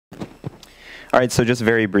All right, so just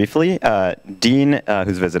very briefly, Dean,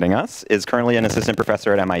 who's visiting us, is currently an assistant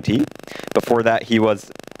professor at MIT. Before that, he was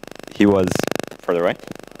further away?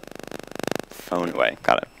 Phone away,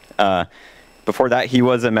 got it. Before that, he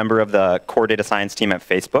was a member of the core data science team at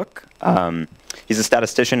Facebook. He's a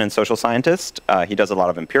statistician and social scientist. He does a lot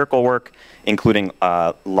of empirical work, including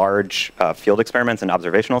large field experiments and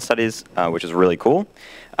observational studies, which is really cool.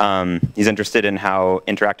 He's interested in how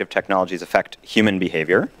interactive technologies affect human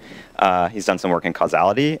behavior. He's done some work in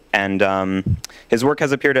causality, and his work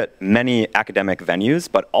has appeared at many academic venues,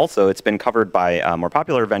 but also it's been covered by more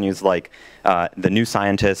popular venues like The New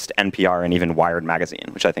Scientist, NPR, and even Wired magazine,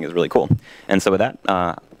 which I think is really cool. And so with that,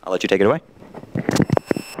 I'll let you take it away.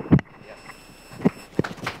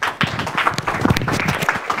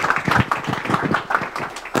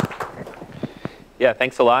 Yeah,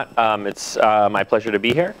 thanks a lot. It's my pleasure to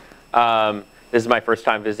be here. This is my first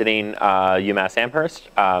time visiting UMass Amherst,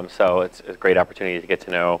 so it's a great opportunity to get to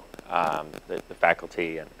know the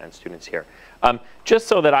faculty and students here. Just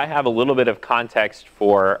so that I have a little bit of context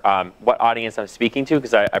for what audience I'm speaking to,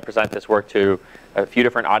 because I present this work to a few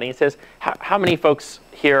different audiences. How many folks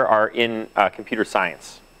here are in computer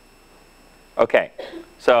science? Okay,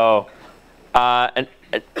 so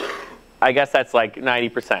I guess that's like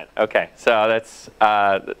 90%. Okay, so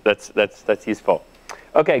that's useful.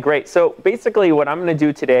 Okay, great. So basically, what I'm going to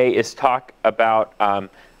do today is talk about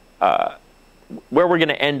where we're going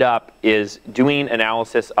to end up is doing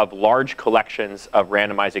analysis of large collections of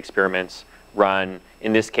randomized experiments run,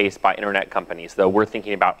 in this case, by internet companies. Though we're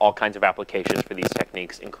thinking about all kinds of applications for these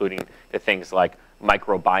techniques, including the things like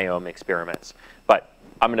microbiome experiments. But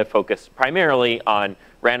I'm going to focus primarily on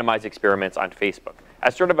randomized experiments on Facebook.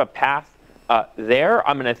 As sort of a path there,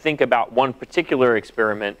 I'm going to think about one particular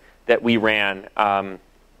experiment that we ran on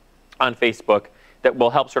Facebook that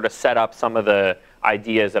will help sort of set up some of the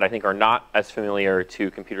ideas that I think are not as familiar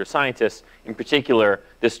to computer scientists. In particular,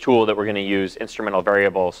 this tool that we're going to use, instrumental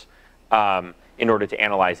variables, in order to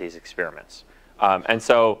analyze these experiments.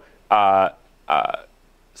 So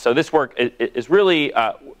this work is really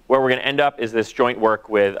where we're going to end up is this joint work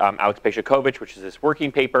with Alex Pejcikovic, which is this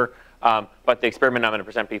working paper. But the experiment I'm going to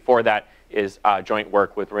present before that is joint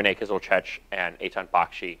work with Renee Kizilchech and Eitan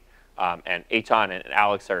Bakshi. And Eitan and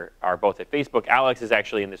Alex are both at Facebook. Alex is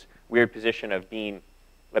actually in this weird position of being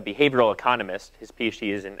a behavioral economist. His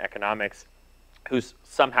PhD is in economics, who's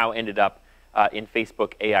somehow ended up in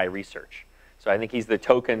Facebook AI research. So I think he's the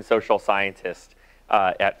token social scientist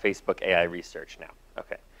at Facebook AI research now.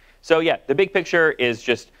 Okay. So yeah, the big picture is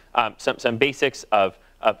just some basics of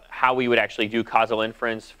how we would actually do causal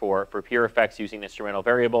inference for peer effects using instrumental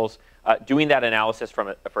variables, doing that analysis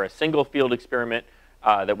for a single field experiment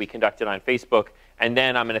that we conducted on Facebook. And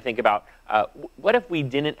then I'm going to think about what if we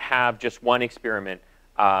didn't have just one experiment,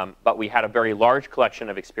 but we had a very large collection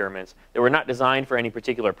of experiments that were not designed for any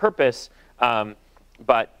particular purpose,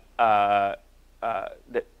 but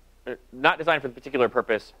not designed for the particular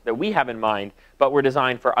purpose that we have in mind, but were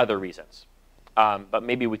designed for other reasons. But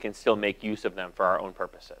maybe we can still make use of them for our own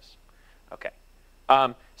purposes. Okay.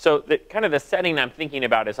 So kind of the setting I'm thinking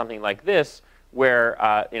about is something like this,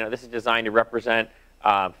 where this is designed to represent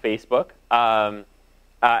Facebook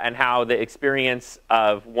and how the experience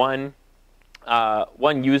of one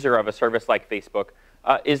user of a service like Facebook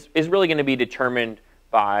is really going to be determined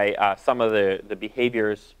by some of the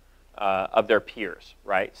behaviors of their peers,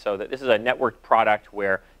 right? So that this is a networked product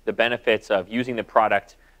where the benefits of using the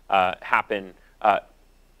product happen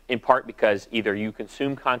in part because either you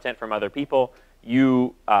consume content from other people,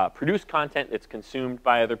 you produce content that's consumed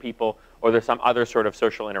by other people, or there's some other sort of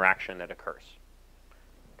social interaction that occurs.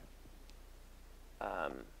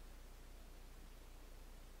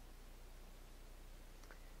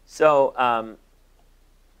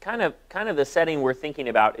 Kind of the setting we're thinking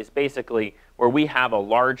about is basically where we have a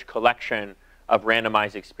large collection of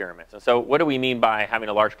randomized experiments. And so what do we mean by having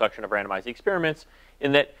a large collection of randomized experiments?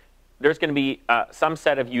 In that there's going to be some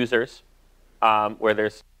set of users where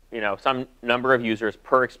there's some number of users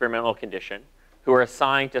per experimental condition who are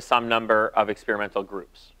assigned to some number of experimental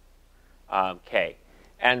groups, K.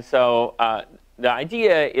 And so the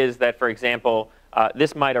idea is that, for example,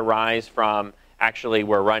 this might arise from actually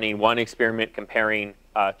we're running one experiment comparing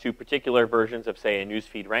two particular versions of, say, a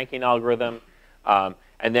newsfeed ranking algorithm.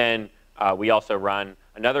 And then we also run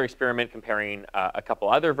another experiment comparing a couple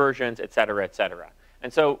other versions, et cetera, et cetera.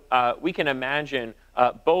 And so we can imagine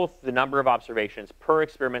both the number of observations per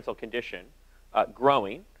experimental condition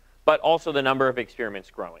growing, but also the number of experiments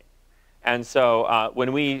growing. And so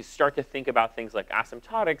when we start to think about things like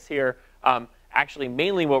asymptotics here, actually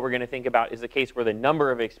mainly what we're going to think about is the case where the number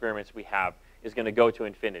of experiments we have is going to go to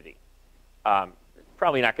infinity.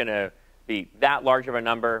 Probably not going to be that large of a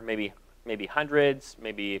number, maybe hundreds,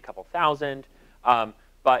 maybe a couple thousand.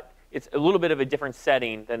 But it's a little bit of a different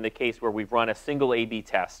setting than the case where we've run a single A/B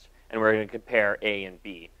test and we're going to compare A and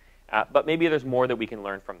B. But maybe there's more that we can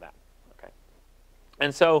learn from that. Okay.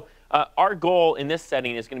 And so our goal in this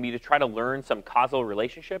setting is going to be to try to learn some causal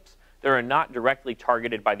relationships that are not directly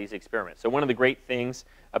targeted by these experiments. So one of the great things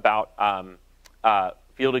about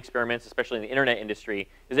field experiments, especially in the internet industry,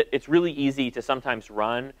 is that it's really easy to sometimes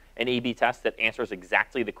run an A/B test that answers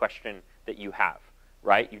exactly the question that you have,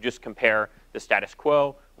 right? You just compare the status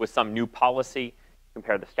quo with some new policy,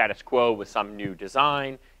 compare the status quo with some new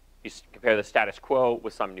design, you compare the status quo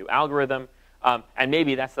with some new algorithm, and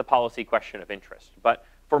maybe that's the policy question of interest. But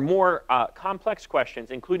for more complex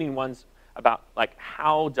questions, including ones about like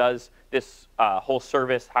how does this whole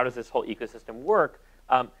service, how does this whole ecosystem work,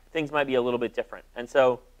 things might be a little bit different. And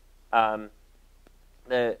so in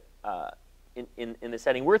the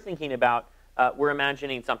setting we're thinking about, we're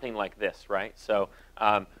imagining something like this, right? So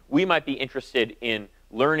we might be interested in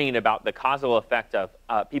learning about the causal effect of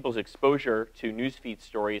people's exposure to newsfeed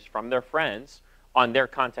stories from their friends on their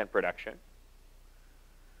content production.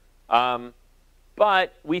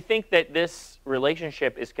 But we think that this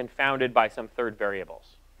relationship is confounded by some third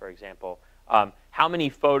variables. For example, how many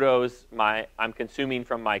photos I'm consuming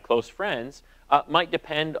from my close friends might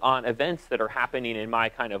depend on events that are happening in my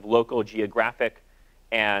kind of local geographic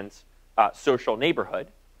and social neighborhood,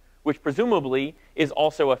 which presumably is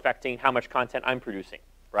also affecting how much content I'm producing,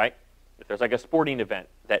 right? If there's like a sporting event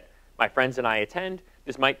that my friends and I attend,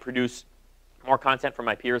 this might produce more content from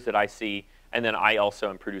my peers that I see, and then I also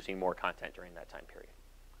am producing more content during that time period.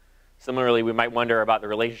 Similarly, we might wonder about the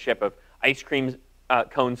relationship of ice cream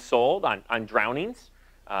cones sold on drownings.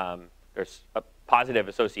 There's a positive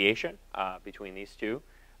association between these two.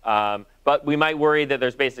 But we might worry that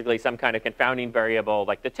there's basically some kind of confounding variable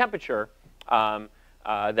like the temperature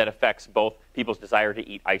that affects both people's desire to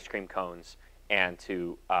eat ice cream cones and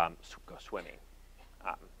to go swimming.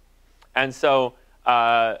 And so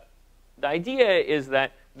the idea is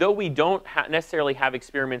that though we don't necessarily have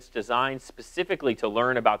experiments designed specifically to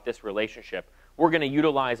learn about this relationship, we're going to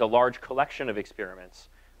utilize a large collection of experiments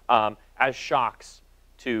as shocks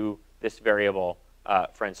to this variable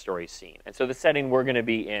friend story scene. And so the setting we're going to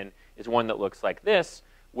be in is one that looks like this,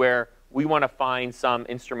 where we want to find some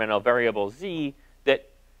instrumental variable z that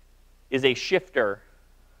is a shifter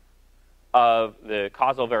of the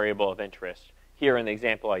causal variable of interest. Here in the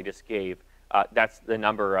example I just gave, that's the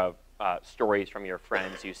number of stories from your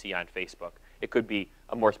friends you see on Facebook. It could be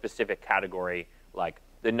a more specific category like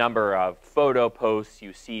the number of photo posts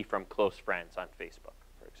you see from close friends on Facebook,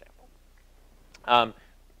 for example.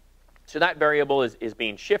 So that variable is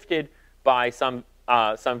being shifted by some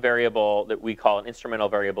variable that we call an instrumental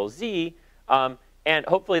variable z, and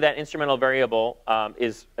hopefully that instrumental variable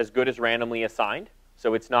is as good as randomly assigned,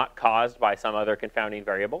 so it's not caused by some other confounding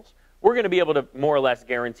variables. We're going to be able to more or less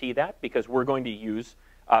guarantee that because we're going to use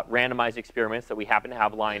randomized experiments that we happen to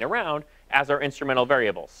have lying around as our instrumental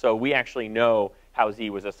variables. So we actually know how z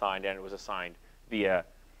was assigned, and it was assigned via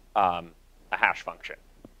a hash function.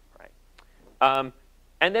 Right?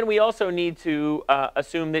 And then we also need to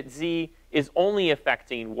assume that z is only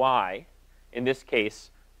affecting y, in this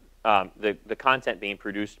case, the content being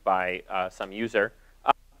produced by some user,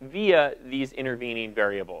 via these intervening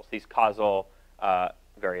variables, these causal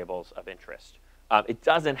variables of interest. It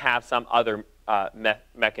doesn't have some other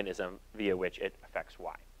mechanism via which it affects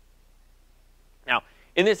y. Now,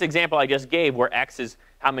 in this example I just gave, where x is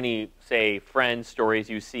how many, say, friend stories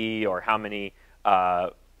you see, or how many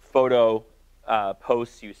photo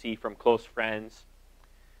posts you see from close friends,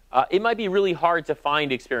 it might be really hard to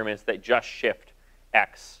find experiments that just shift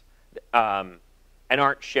x and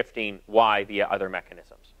aren't shifting y via other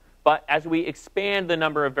mechanisms. But as we expand the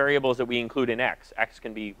number of variables that we include in x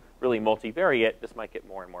can be really multivariate, this might get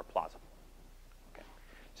more and more plausible. Okay.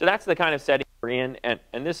 So that's the kind of setting we're in,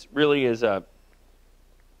 and this really is a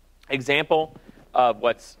example of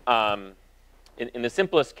what's in the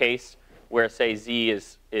simplest case, where say z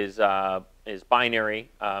is binary.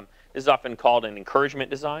 This is often called an encouragement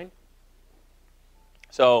design.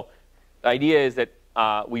 So the idea is that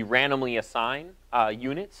we randomly assign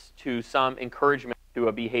units to some encouragement to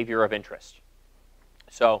a behavior of interest.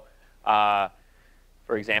 So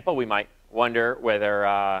for example, we might wonder whether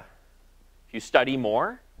if you study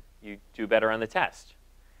more, you do better on the test.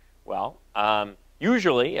 Well,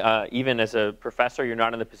 usually, even as a professor, you're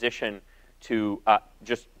not in the position to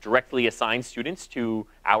just directly assign students to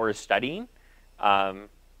hours studying,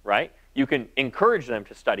 right? You can encourage them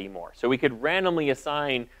to study more. So we could randomly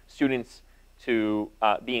assign students to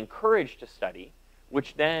be encouraged to study,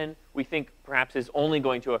 which then we think perhaps is only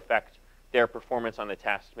going to affect their performance on the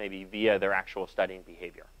test, maybe via their actual studying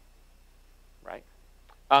behavior, right?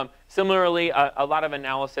 Similarly, a lot of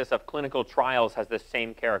analysis of clinical trials has the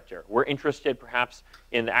same character. We're interested perhaps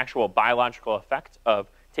in the actual biological effect of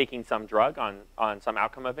taking some drug on some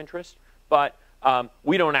outcome of interest, but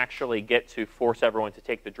we don't actually get to force everyone to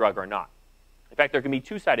take the drug or not. In fact, there can be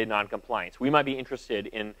two-sided noncompliance. We might be interested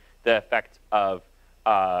in the effect of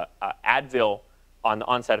Advil on the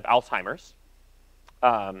onset of Alzheimer's,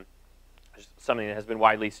 something that has been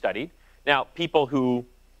widely studied. Now, people who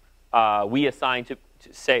we assign to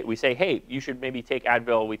say, hey, you should maybe take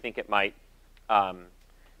Advil. We think it might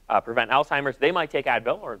prevent Alzheimer's. They might take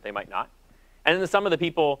Advil, or they might not. And then some of the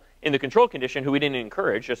people in the control condition who we didn't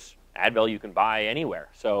encourage, just Advil you can buy anywhere.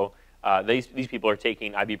 So these people are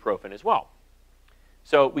taking ibuprofen as well.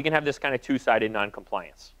 So we can have this kind of two-sided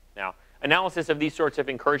noncompliance. Now, analysis of these sorts of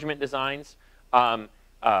encouragement designs can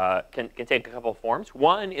take a couple of forms.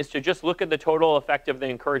 One is to just look at the total effect of the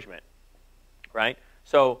encouragement, right?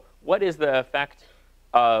 So what is the effect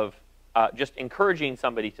of just encouraging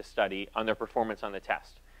somebody to study on their performance on the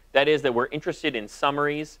test? That is that we're interested in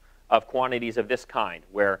summaries of quantities of this kind,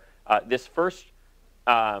 where this first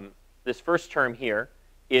term here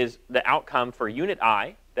is the outcome for unit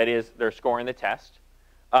I, that is their score in the test,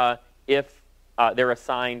 if they're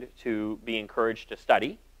assigned to be encouraged to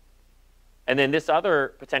study. And then this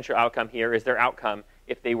other potential outcome here is their outcome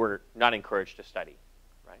if they were not encouraged to study,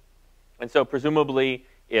 right? And so presumably,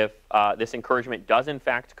 if this encouragement does in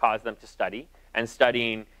fact cause them to study, and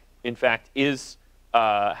studying in fact has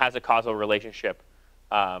a causal relationship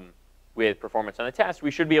with performance on the test,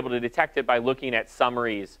 we should be able to detect it by looking at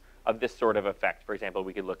summaries of this sort of effect. For example,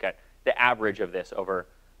 we could look at the average of this over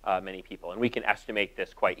many people. And we can estimate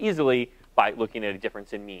this quite easily by looking at a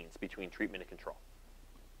difference in means between treatment and control.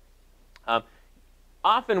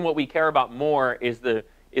 Often what we care about more is the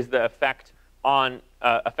effect on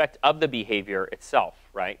effect of the behavior itself,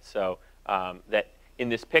 right? So that in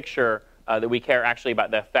this picture that we care actually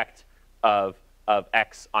about the effect of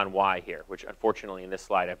X on Y here, which unfortunately in this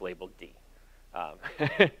slide I've labeled D.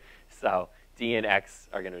 So D and X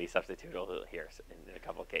are going to be substituted here in a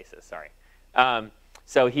couple of cases, sorry.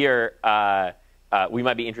 So here we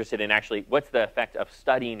might be interested in actually what's the effect of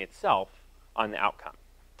studying itself on the outcome.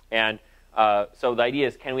 And so the idea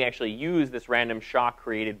is, can we actually use this random shock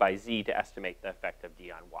created by Z to estimate the effect of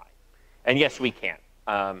D on Y? And yes, we can.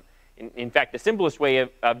 In fact, the simplest way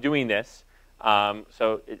of doing this,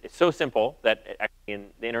 so it's so simple that actually in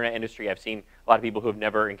the internet industry I've seen a lot of people who have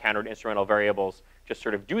never encountered instrumental variables just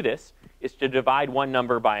sort of do this, is to divide one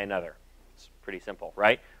number by another. It's pretty simple,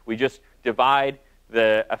 right? We just divide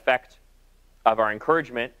the effect of our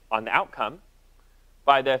encouragement on the outcome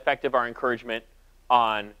by the effect of our encouragement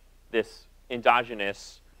on this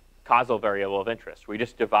endogenous causal variable of interest. We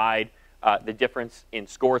just divide the difference in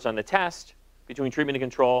scores on the test between treatment and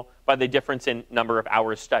control by the difference in number of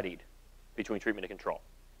hours studied between treatment and control.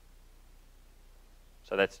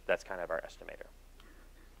 So that's kind of our estimator.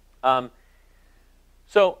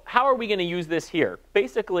 So how are we going to use this here?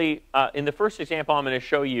 Basically, in the first example I'm going to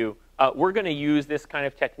show you, we're going to use this kind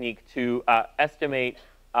of technique to estimate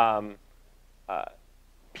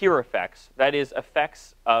peer effects, that is,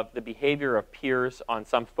 effects of the behavior of peers on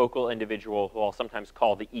some focal individual who I'll sometimes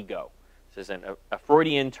call the ego. This isn't a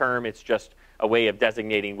Freudian term, it's just a way of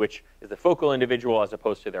designating which is the focal individual as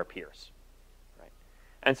opposed to their peers. Right?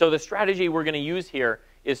 And so the strategy we're going to use here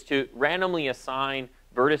is to randomly assign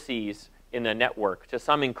vertices in the network to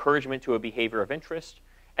some encouragement to a behavior of interest,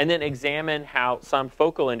 and then examine how some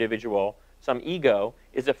focal individual, some ego,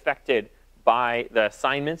 is affected by the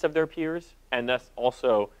assignments of their peers, and thus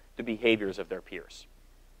also the behaviors of their peers.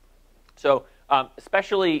 So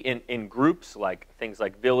especially in groups, like things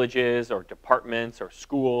like villages or departments or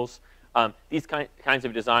schools, these kinds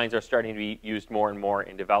of designs are starting to be used more and more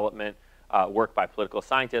in development work by political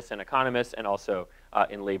scientists and economists, and also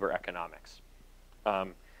in labor economics.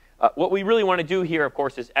 What we really want to do here, of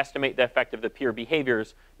course, is estimate the effect of the peer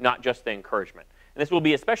behaviors, not just the encouragement. And this will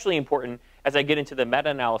be especially important as I get into the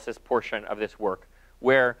meta-analysis portion of this work,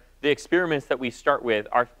 where the experiments that we start with,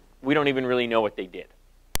 we don't even really know what they did.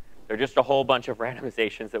 They're just a whole bunch of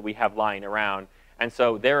randomizations that we have lying around, and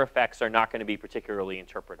so their effects are not going to be particularly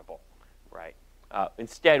interpretable, right?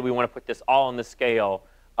 Instead, we want to put this all on the scale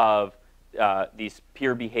of these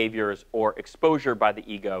peer behaviors or exposure by the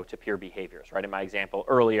ego to peer behaviors, right? In my example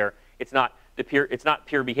earlier, it's not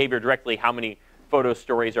peer behavior directly, how many photo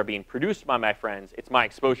stories are being produced by my friends, it's my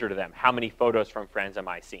exposure to them, how many photos from friends am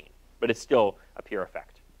I seeing? But it's still a peer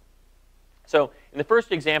effect. So in the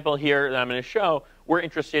first example here that I'm going to show, we're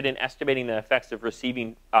interested in estimating the effects of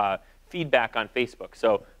receiving feedback on Facebook.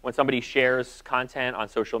 So when somebody shares content on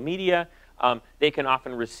social media, they can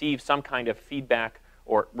often receive some kind of feedback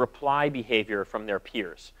or reply behavior from their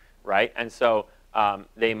peers, right? And so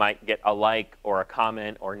they might get a like or a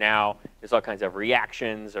comment, or now there's all kinds of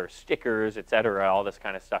reactions or stickers, et cetera, all this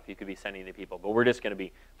kind of stuff you could be sending to people. But we're just going to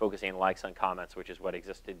be focusing on likes and comments, which is what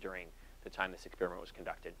existed during the time this experiment was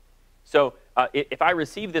conducted. So if I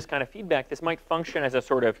receive this kind of feedback, this might function as a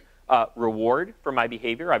sort of reward for my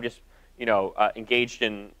behavior. I've just engaged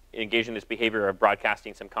in this behavior of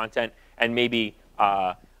broadcasting some content, and maybe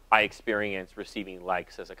I experience receiving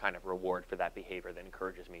likes as a kind of reward for that behavior that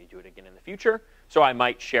encourages me to do it again in the future. So I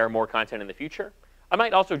might share more content in the future. I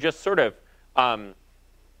might also just sort of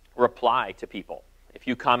reply to people. If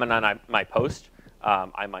you comment on my post,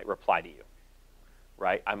 I might reply to you,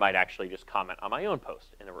 right? I might actually just comment on my own post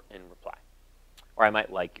in reply. Or I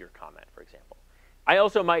might like your comment, for example. I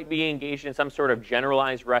also might be engaged in some sort of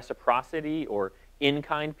generalized reciprocity or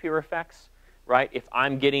in-kind peer effects, right? If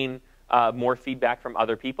I'm getting more feedback from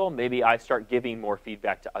other people, maybe I start giving more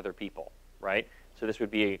feedback to other people, right? So this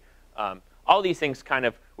would be, all these things kind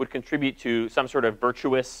of would contribute to some sort of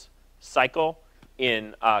virtuous cycle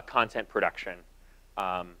in content production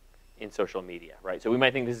in social media, right? So we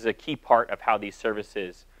might think this is a key part of how these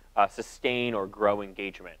services sustain or grow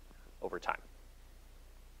engagement over time.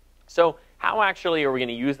 So how actually are we going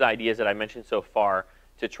to use the ideas that I mentioned so far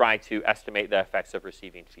to try to estimate the effects of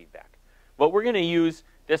receiving feedback? Well, we're going to use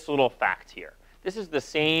this little fact here. This is the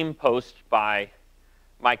same post by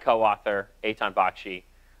my co-author, Eitan Bakshi,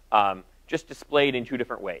 just displayed in two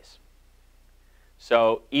different ways.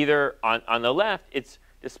 So either on the left, it's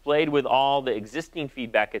displayed with all the existing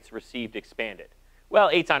feedback it's received expanded. Well,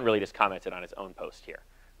 Eitan really just commented on his own post here.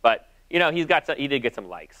 But he did get some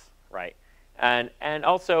likes, right? And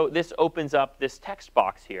also, this opens up this text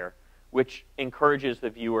box here, which encourages the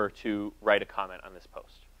viewer to write a comment on this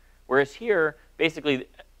post. Whereas here, basically,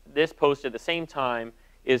 this post at the same time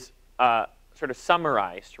is sort of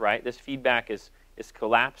summarized, right? This feedback is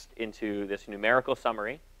collapsed into this numerical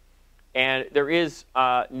summary. And there is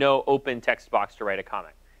no open text box to write a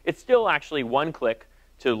comment. It's still actually one click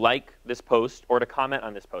to like this post or to comment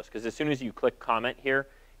on this post, because as soon as you click comment here,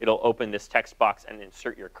 it'll open this text box and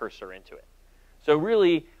insert your cursor into it. So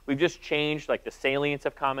really, we've just changed like the salience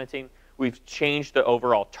of commenting. We've changed the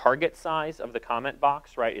overall target size of the comment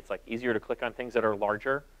box, right? It's like easier to click on things that are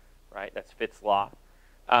larger, right? That's Fitt's law.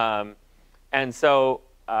 And so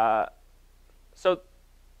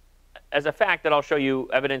as a fact that I'll show you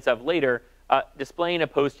evidence of later, displaying a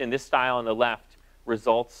post in this style on the left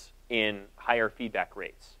results in higher feedback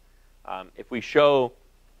rates. If we show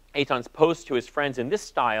Eitan's post to his friends in this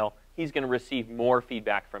style, he's going to receive more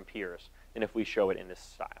feedback from peers than if we show it in this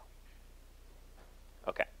style.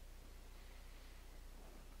 Okay.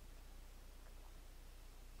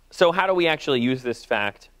 So how do we actually use this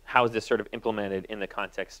fact? How is this sort of implemented in the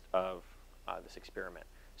context of this experiment?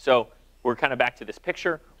 So we're kind of back to this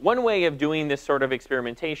picture. One way of doing this sort of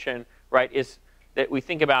experimentation, right, is that we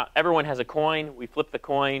think about everyone has a coin. We flip the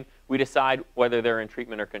coin. We decide whether they're in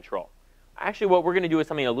treatment or control. Actually, what we're going to do is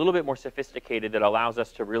something a little bit more sophisticated that allows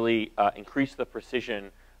us to really increase the precision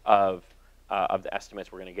of the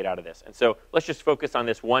estimates we're going to get out of this. And so let's just focus on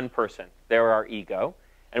this one person. They're our ego.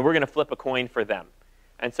 And we're going to flip a coin for them.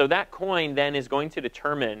 And so that coin then is going to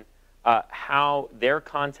determine how their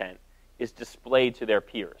content is displayed to their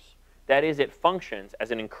peers. That is, it functions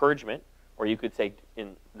as an encouragement, or you could say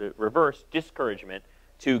in the reverse, discouragement,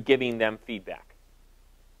 to giving them feedback.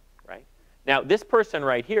 Right? Now, this person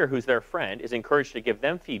right here, who's their friend, is encouraged to give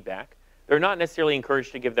them feedback. They're not necessarily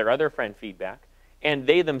encouraged to give their other friend feedback. And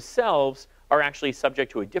they themselves are actually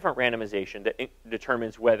subject to a different randomization that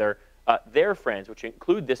determines whether their friends, which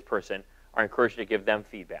include this person, are encouraged to give them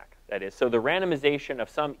feedback. That is, so the randomization of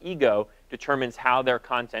some ego determines how their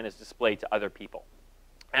content is displayed to other people.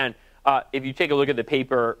 And if you take a look at the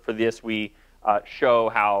paper for this, we show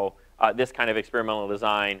how this kind of experimental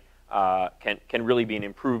design can really be an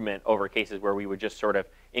improvement over cases where we would just sort of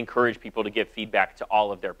encourage people to give feedback to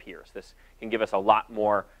all of their peers. This can give us a lot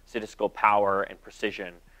more statistical power and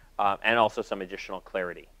precision, and also some additional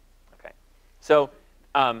clarity. Okay, so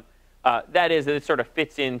that is, it sort of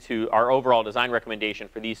fits into our overall design recommendation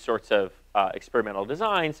for these sorts of experimental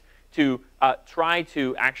designs to try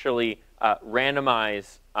to actually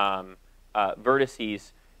randomize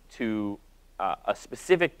vertices to a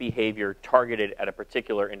specific behavior targeted at a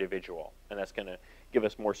particular individual. And that's going to give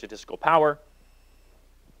us more statistical power.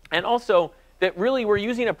 And also that really we're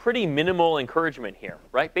using a pretty minimal encouragement here,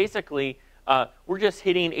 right? Basically, we're just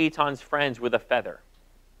hitting Eitan's friends with a feather,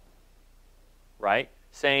 right?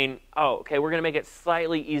 Saying, oh, okay, we're going to make it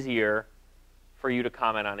slightly easier for you to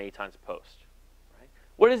comment on Eitan's post. Right?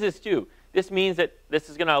 What does this do? This means that this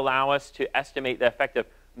is going to allow us to estimate the effect of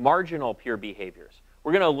marginal peer behaviors.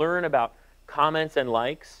 We're going to learn about comments and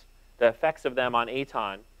likes, the effects of them on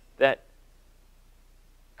Eitan that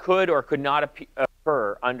could or could not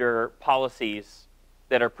occur under policies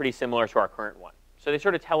that are pretty similar to our current one. So they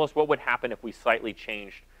sort of tell us what would happen if we slightly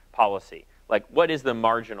changed policy. Like, what is the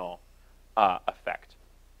marginal effect?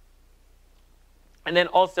 And then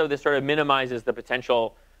also, this sort of minimizes the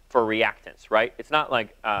potential for reactance, right? It's not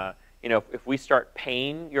like, you know, if we start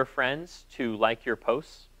paying your friends to like your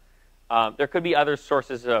posts, there could be other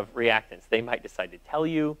sources of reactance. They might decide to tell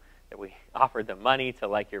you that we offered them money to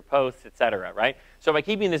like your posts, et cetera, right? So by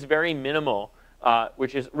keeping this very minimal,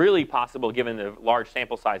 which is really possible given the large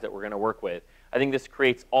sample size that we're going to work with, I think this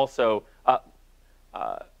creates also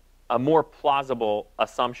a more plausible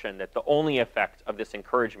assumption that the only effect of this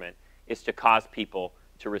encouragement is to cause people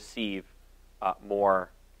to receive more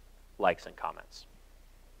likes and comments.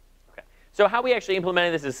 Okay. So how we actually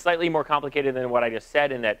implemented this is slightly more complicated than what I just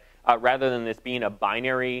said, in that rather than this being a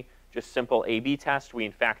binary, just simple A/B test, we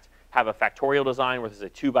in fact have a factorial design where this is a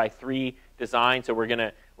 2x3 design. So we're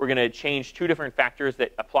gonna change two different factors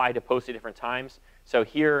that apply to posts at different times. So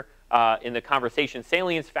here in the conversation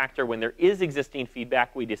salience factor, when there is existing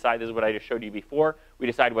feedback, we decide, this is what I just showed you before, we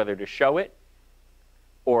decide whether to show it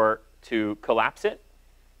or to collapse it.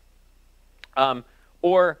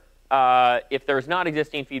 If there's not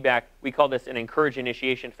existing feedback, we call this an encourage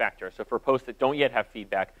initiation factor. So for posts that don't yet have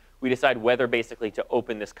feedback, we decide whether basically to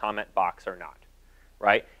open this comment box or not,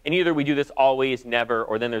 right? And either we do this always, never,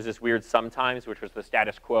 or then there's this weird sometimes, which was the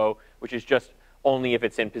status quo, which is just only if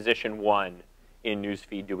it's in position 1 in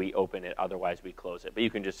newsfeed do we open it, otherwise we close it. But you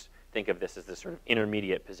can just think of this as this sort of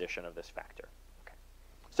intermediate position of this factor. Okay.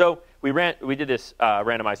 So we did this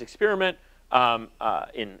randomized experiment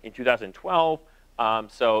in 2012.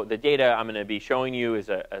 So the data I'm going to be showing you is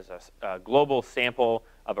a global sample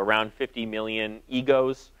of around 50 million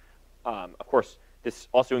egos. Of course, this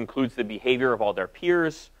also includes the behavior of all their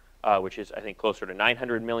peers, which is, I think, closer to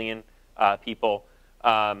 900 million people.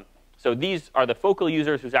 So these are the focal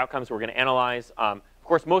users whose outcomes we're going to analyze. Of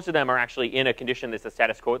course, most of them are actually in a condition that's the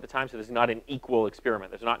status quo at the time, so this is not an equal experiment.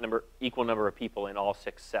 There's not equal number of people in all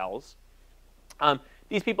 6 cells.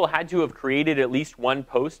 These people had to have created at least one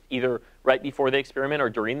post either right before the experiment or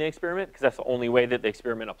during the experiment, because that's the only way that the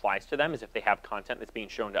experiment applies to them, is if they have content that's being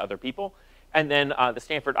shown to other people. And then the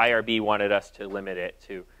Stanford IRB wanted us to limit it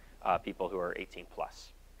to people who are 18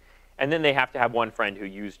 plus. And then they have to have one friend who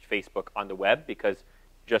used Facebook on the web, because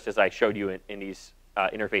just as I showed you in these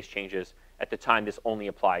interface changes, at the time this only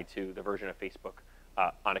applied to the version of Facebook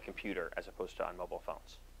on a computer as opposed to on mobile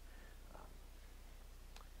phones.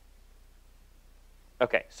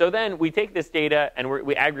 Okay, so then we take this data and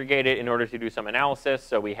we aggregate it in order to do some analysis.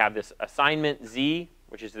 So we have this assignment Z,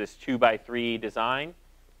 which is this 2x3 design,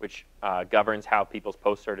 which governs how people's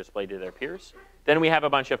posts are displayed to their peers. Then we have a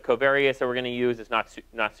bunch of covariates that we're going to use. It's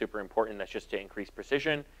not super important. That's just to increase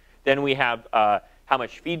precision. Then we have how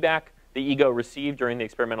much feedback the ego received during the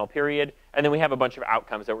experimental period. And then we have a bunch of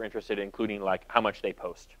outcomes that we're interested in, including like how much they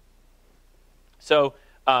post. So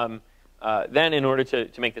then in order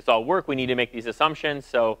to make this all work, we need to make these assumptions.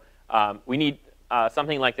 So we need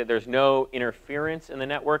something like that there's no interference in the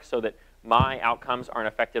network so that my outcomes aren't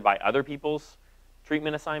affected by other people's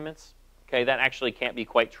treatment assignments. Okay, that actually can't be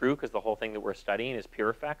quite true because the whole thing that we're studying is peer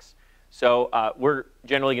effects. So we're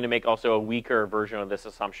generally going to make also a weaker version of this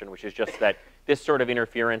assumption, which is just that this sort of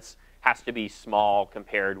interference has to be small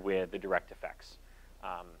compared with the direct effects.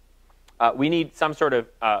 We need some sort of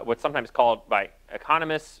what's sometimes called by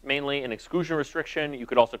economists mainly an exclusion restriction. You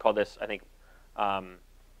could also call this, I think,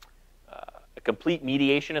 a complete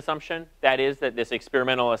mediation assumption. That is that this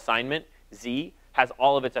experimental assignment, Z, has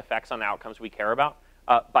all of its effects on the outcomes we care about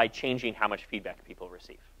by changing how much feedback people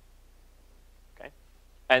receive. Okay?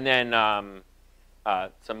 And then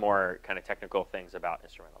some more kind of technical things about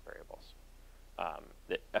instrumental variables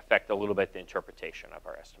that affect a little bit the interpretation of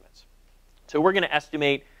our estimates. So we're going to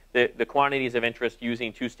estimate the quantities of interest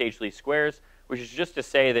using two-stage least squares, which is just to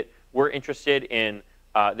say that we're interested in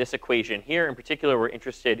this equation here. In particular, we're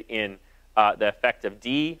interested in the effect of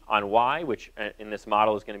D on Y, which in this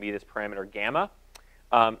model is going to be this parameter gamma.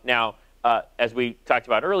 Now, as we talked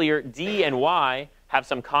about earlier, D and Y have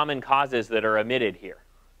some common causes that are omitted here,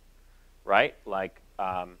 right? Like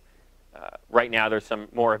right now, there's some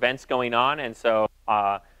more events going on, and so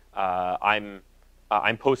I'm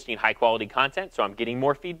posting high-quality content, so I'm getting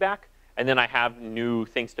more feedback. and then I have new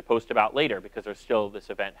things to post about later because there's still this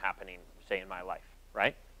event happening, say, in my life,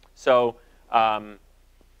 right? So,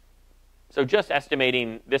 so just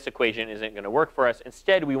estimating this equation isn't going to work for us.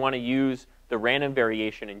 Instead, we want to use the random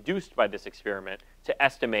variation induced by this experiment to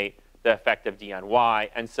estimate the effect of D on Y.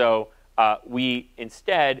 And so we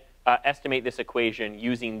instead estimate this equation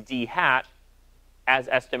using D hat as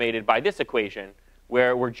estimated by this equation,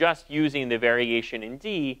 where we're just using the variation in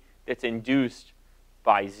D that's induced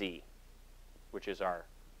by Z, which is our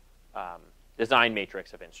design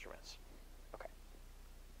matrix of instruments. Okay.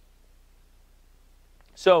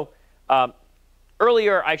 So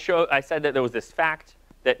earlier I said that there was this fact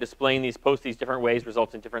that displaying these posts these different ways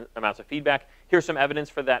results in different amounts of feedback. Here's some evidence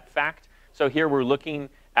for that fact. So here we're looking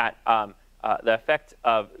at the effect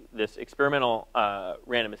of this experimental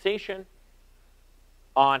randomization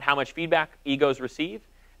on how much feedback egos receive.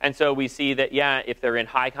 And so we see that, yeah, if they're in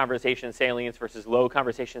high conversation salience versus low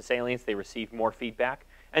conversation salience, they receive more feedback.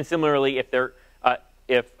 And similarly, if they're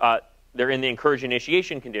in the encourage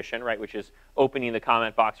initiation condition, right, which is opening the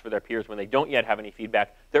comment box for their peers when they don't yet have any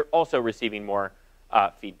feedback, they're also receiving more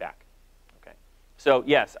feedback. Okay. So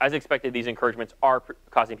yes, as expected, these encouragements are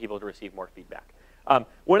causing people to receive more feedback.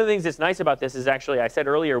 One of the things that's nice about this is actually, I said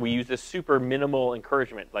earlier, we use this super minimal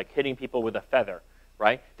encouragement, like hitting people with a feather.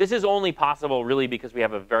 Right? This is only possible really because we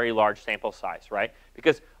have a very large sample size, right?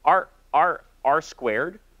 Because R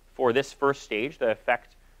squared for this first stage, the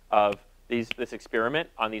effect of this experiment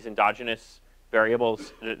on these endogenous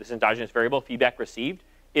variables, this endogenous variable feedback received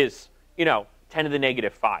is, 10 to the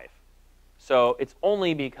negative 5. So it's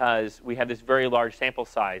only because we have this very large sample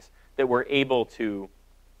size that we're able to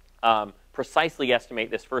precisely estimate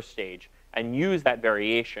this first stage and use that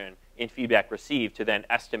variation in feedback received to then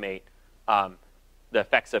estimate the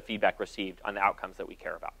effects of feedback received on the outcomes that we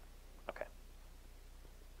care about. Okay.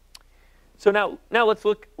 So now let's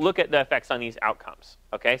look at the effects on these outcomes.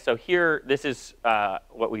 Okay. So here, this is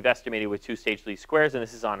what we've estimated with two-stage least squares, and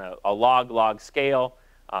this is on a log-log scale.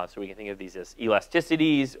 So we can think of these as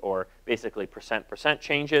elasticities or basically percent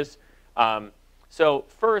changes. So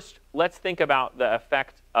first, let's think about the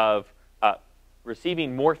effect of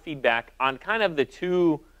receiving more feedback on kind of the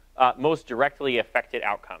two most directly affected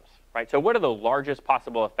outcomes. Right? So what are the largest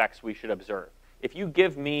possible effects we should observe? If you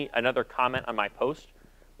give me another comment on my post,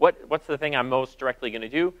 what's the thing I'm most directly going to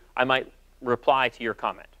do? I might reply to your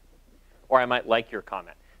comment, or I might like your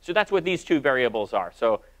comment. So that's what these two variables are.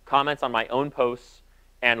 So comments on my own posts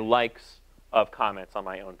and likes of comments on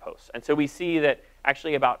my own posts. And so we see that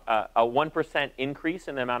actually about a 1% increase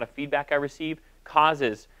in the amount of feedback I receive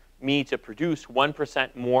causes me to produce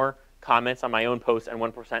 1% more comments on my own posts and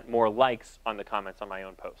 1% more likes on the comments on my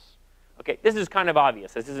own posts. Okay, this is kind of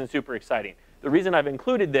obvious. This isn't super exciting. The reason I've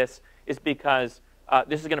included this is because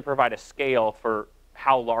this is going to provide a scale for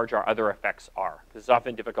how large our other effects are. Because it's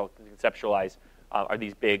often difficult to conceptualize, are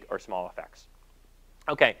these big or small effects?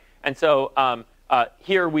 Okay, and so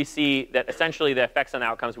here we see that essentially the effects on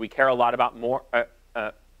outcomes we care a lot about more,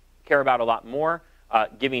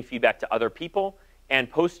 giving feedback to other people and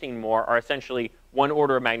posting more are essentially one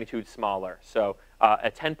order of magnitude smaller. So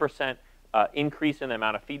a 10% increase in the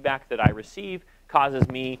amount of feedback that I receive causes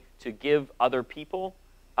me to give other people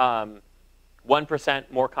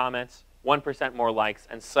 1% more comments, 1% more likes,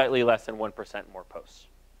 and slightly less than 1% more posts.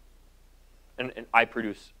 And I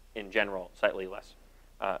produce, in general, slightly less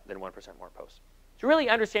than 1% more posts. To really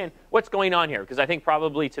understand what's going on here, because I think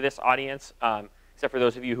probably to this audience, except for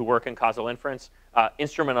those of you who work in causal inference,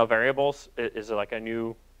 instrumental variables is like a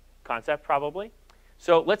new concept probably.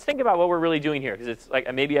 So let's think about what we're really doing here, because it's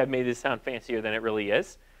like maybe I've made this sound fancier than it really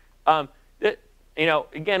is.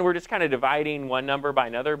 Again, we're just kind of dividing one number by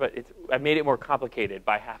another, but I've made it more complicated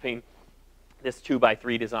by having this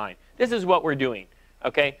 2x3 design. This is what we're doing.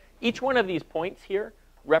 Okay, each one of these points here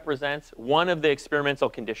represents one of the experimental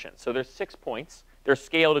conditions. So there's 6 points. They're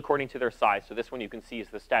scaled according to their size. So this one you can see is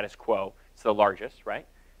the status quo. It's the largest, right?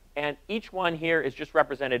 And each one here is just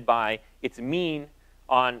represented by its mean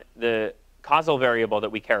on the causal variable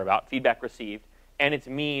that we care about, feedback received, and its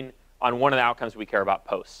mean on one of the outcomes we care about,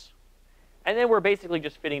 posts. And then we're basically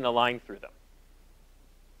just fitting a line through them.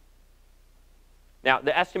 Now,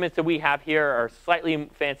 the estimates that we have here are slightly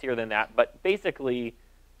fancier than that, but basically,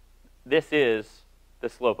 this is the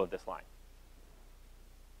slope of this line.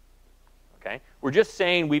 Okay? We're just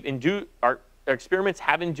saying our experiments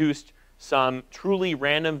have induced some truly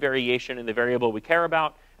random variation in the variable we care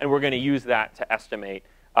about, and we're going to use that to estimate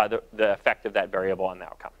the effect of that variable on the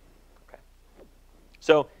outcome. Okay.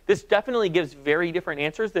 So this definitely gives very different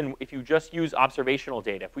answers than if you just use observational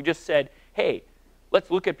data. If we just said, hey, let's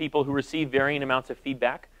look at people who receive varying amounts of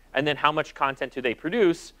feedback, and then how much content do they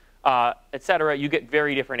produce, et cetera, you get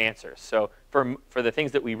very different answers. So for the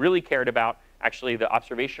things that we really cared about, actually the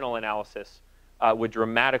observational analysis would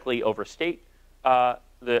dramatically overstate the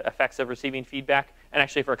effects of receiving feedback. And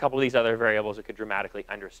actually for a couple of these other variables, it could dramatically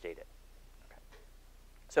understate it. Okay.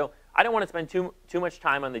 So I don't want to spend too much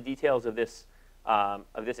time on the details of this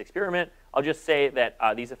experiment. I'll just say that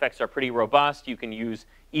these effects are pretty robust. You can use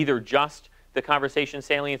either just the conversation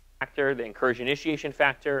salience factor, the incursion initiation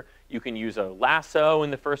factor. You can use a lasso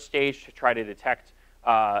in the first stage to try to detect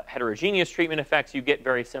heterogeneous treatment effects. You get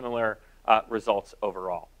very similar results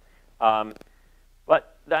overall.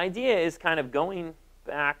 But the idea is kind of going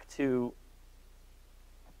back to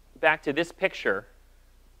this picture.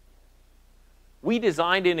 We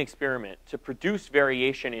designed an experiment to produce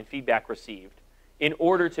variation in feedback received in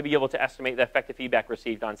order to be able to estimate the effect of feedback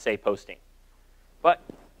received on, say, posting. But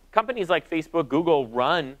companies like Facebook, Google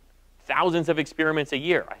run thousands of experiments a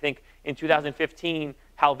year. I think in 2015,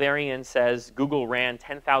 Hal Varian says Google ran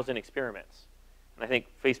 10,000 experiments. And I think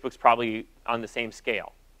Facebook's probably on the same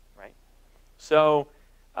scale, right? So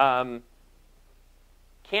can't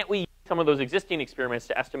we use some of those existing experiments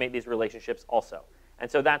to estimate these relationships also?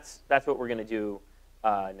 And so that's what we're going to do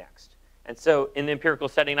next. And so in the empirical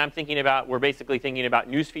setting we're basically thinking about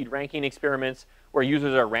newsfeed ranking experiments where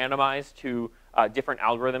users are randomized to different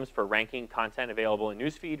algorithms for ranking content available in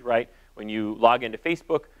newsfeed, right? When you log into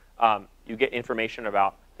Facebook, you get information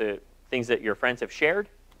about the things that your friends have shared.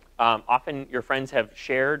 Often your friends have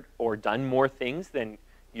shared or done more things than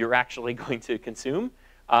you're actually going to consume.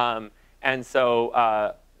 And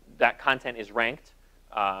so that content is ranked.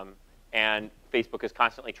 And Facebook is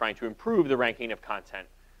constantly trying to improve the ranking of content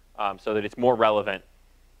so that it's more relevant,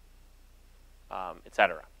 et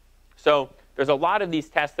cetera. So there's a lot of these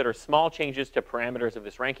tests that are small changes to parameters of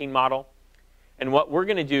this ranking model. And what we're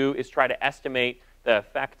going to do is try to estimate the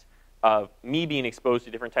effect of me being exposed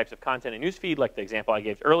to different types of content in newsfeed, like the example I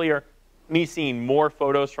gave earlier, me seeing more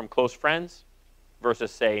photos from close friends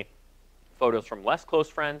versus, say, photos from less close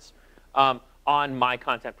friends on my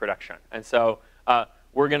content production. And so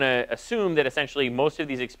we're going to assume that essentially most of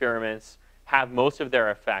these experiments have most of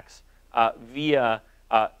their effects via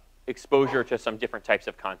exposure to some different types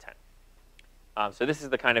of content. So this is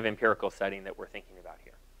the kind of empirical setting that we're thinking about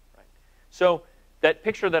here. Right? So that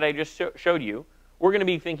picture that I just showed you, we're going to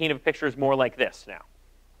be thinking of pictures more like this now.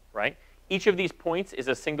 Right? Each of these points is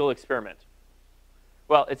a single experiment.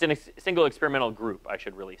 Well, it's a single experimental group, I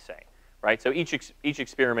should really say. Right? So each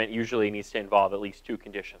experiment usually needs to involve at least two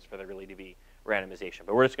conditions for there really to be randomization.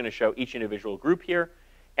 But we're just going to show each individual group here.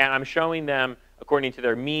 And I'm showing them according to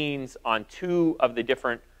their means on two of the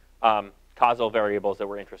different causal variables that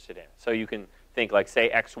we're interested in. So you can think like, say,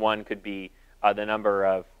 x1 could be the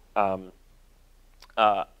number of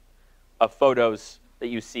photos that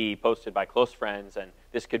you see posted by close friends, and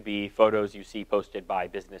this could be photos you see posted by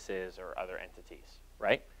businesses or other entities,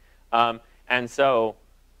 right? And so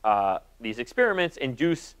these experiments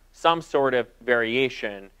induce some sort of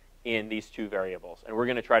variation in these two variables. And we're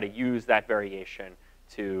going to try to use that variation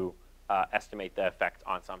to estimate the effect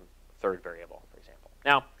on some third variable, for example.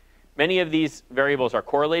 Now, many of these variables are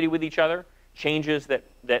correlated with each other. Changes that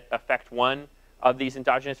affect one of these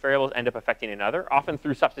endogenous variables end up affecting another, often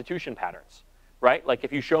through substitution patterns, right? Like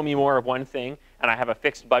if you show me more of one thing and I have a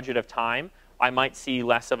fixed budget of time, I might see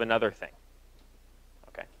less of another thing.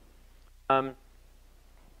 Okay.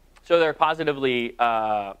 So they're positively,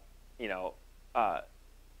 actually,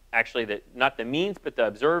 not the means, but the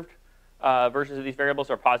observed versions of these variables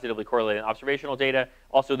are positively correlated in observational data.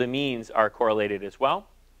 Also, the means are correlated as well.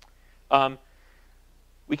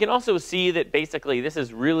 We can also see that basically this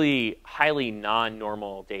is really highly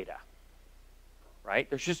non-normal data, right?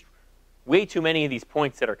 There's just way too many of these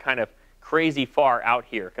points that are kind of crazy far out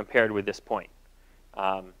here compared with this point.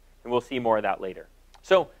 And we'll see more of that later.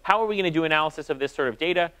 So how are we going to do analysis of this sort of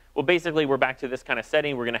data? Well, basically, we're back to this kind of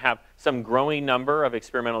setting. We're going to have some growing number of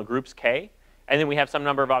experimental groups, K, and then we have some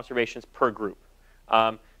number of observations per group.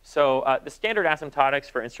 So the standard asymptotics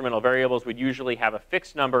for instrumental variables would usually have a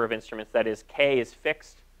fixed number of instruments. That is, K is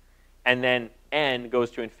fixed, and then N goes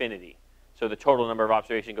to infinity. So the total number of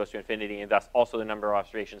observations goes to infinity, and thus also the number of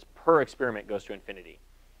observations per experiment goes to infinity.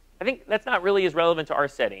 I think that's not really as relevant to our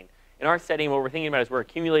setting. In our setting, what we're thinking about is we're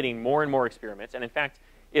accumulating more and more experiments. And in fact,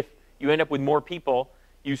 if you end up with more people,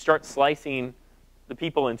 you start slicing the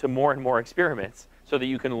people into more and more experiments so that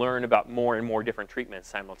you can learn about more and more different treatments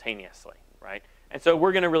simultaneously, right? And so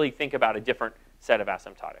we're going to really think about a different set of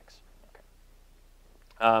asymptotics.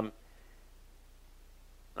 Okay.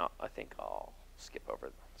 No, I think I'll skip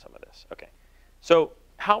over some of this. Okay. So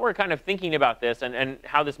how we're kind of thinking about this and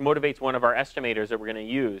how this motivates one of our estimators that we're going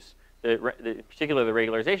to use, particularly the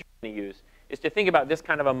regularization going to use is to think about this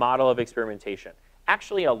kind of a model of experimentation.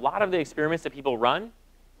 Actually, a lot of the experiments that people run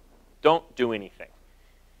don't do anything.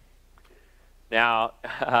 Now,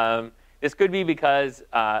 this could be because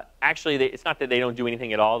actually it's not that they don't do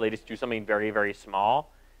anything at all. They just do something very, very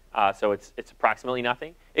small. So it's approximately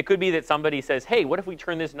nothing. It could be that somebody says, hey, what if we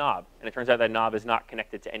turn this knob? And it turns out that knob is not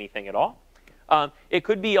connected to anything at all. It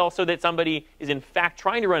could be also that somebody is in fact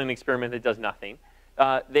trying to run an experiment that does nothing.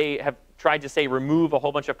 They have tried to, say, remove a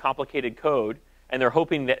whole bunch of complicated code, and they're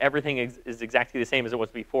hoping that everything is exactly the same as it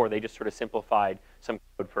was before. They just sort of simplified some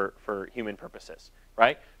code for human purposes,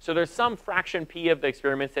 right? So there's some fraction p of the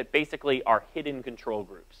experiments that basically are hidden control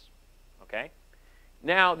groups, okay?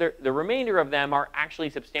 Now, the remainder of them are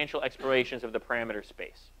actually substantial explorations of the parameter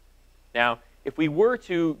space. Now, if we were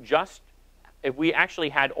to if we actually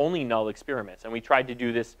had only null experiments and we tried to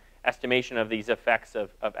do this estimation of these effects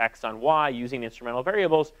of x on y using instrumental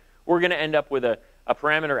variables, we're going to end up with a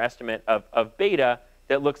parameter estimate of beta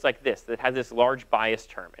that looks like this, that has this large bias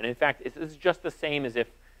term. And in fact, it's just the same as if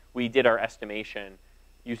we did our estimation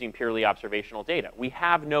using purely observational data. We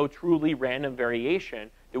have no truly random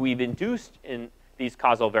variation that we've induced in these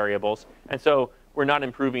causal variables, and so we're not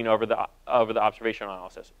improving over the observational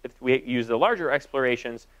analysis. If we use the larger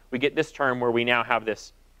explorations, we get this term where we now have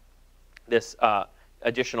this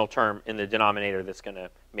additional term in the denominator that's going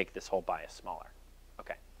to make this whole bias smaller.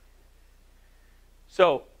 Okay.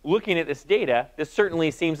 So looking at this data, this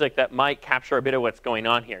certainly seems like that might capture a bit of what's going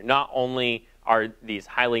on here. Not only are these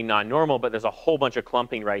highly non-normal, but there's a whole bunch of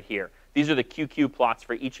clumping right here. These are the QQ plots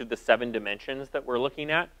for each of the 7 dimensions that we're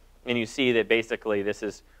looking at. And you see that basically this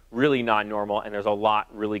is really non-normal, and there's a lot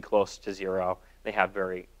really close to 0. They have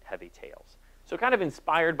very heavy tails. So kind of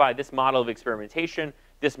inspired by this model of experimentation,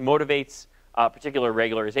 this motivates a particular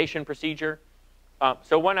regularization procedure.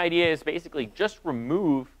 So one idea is basically just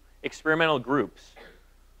remove experimental groups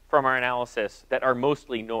from our analysis that are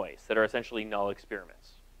mostly noise, that are essentially null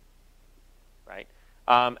experiments, right?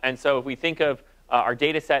 And so if we think of our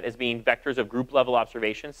data set as being vectors of group level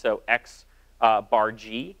observations, so x bar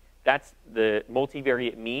g, that's the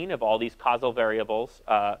multivariate mean of all these causal variables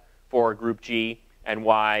for group G, and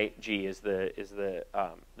YG is the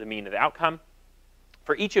mean of the outcome.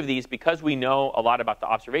 For each of these, because we know a lot about the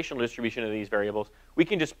observational distribution of these variables, we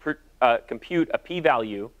can just compute a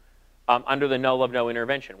p-value under the null of no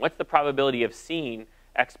intervention. What's the probability of seeing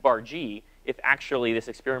x bar G if actually this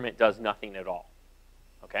experiment does nothing at all?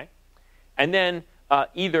 Okay, and then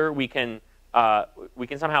either we can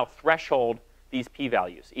somehow threshold these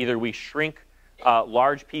p-values. Either we shrink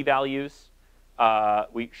large p-values,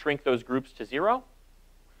 we shrink those groups to 0,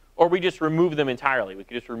 or we just remove them entirely. We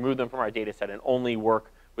could just remove them from our data set and only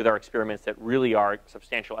work with our experiments that really are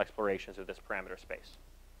substantial explorations of this parameter space.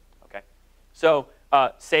 Okay, so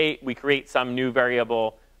say we create some new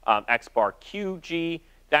variable x bar qg.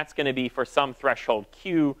 That's going to be for some threshold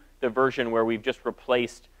q, the version where we've just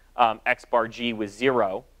replaced x bar g with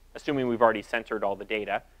 0, assuming we've already centered all the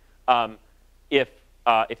data. If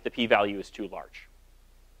the p-value is too large.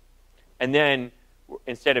 And then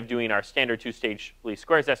instead of doing our standard 2-stage least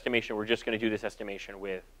squares estimation, we're just going to do this estimation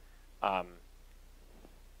with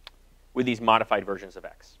these modified versions of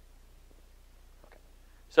x. Okay.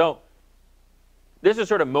 So this is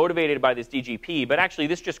sort of motivated by this DGP, but actually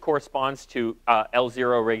this just corresponds to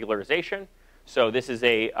L0 regularization. So this is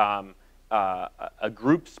a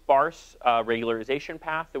group sparse regularization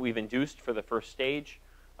path that we've induced for the first stage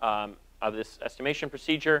of this estimation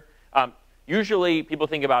procedure. Usually people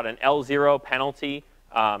think about an L0 penalty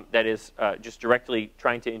that is just directly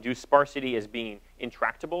trying to induce sparsity as being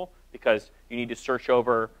intractable because you need to search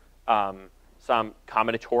over some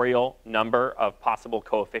combinatorial number of possible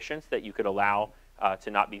coefficients that you could allow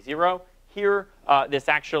to not be 0. Here, this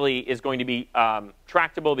actually is going to be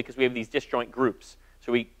tractable because we have these disjoint groups.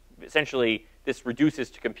 So essentially, this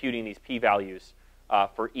reduces to computing these p-values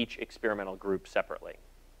for each experimental group separately.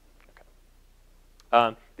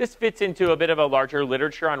 This fits into a bit of a larger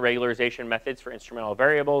literature on regularization methods for instrumental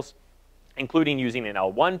variables, including using an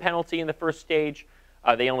L1 penalty in the first stage.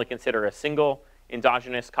 They only consider a single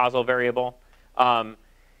endogenous causal variable.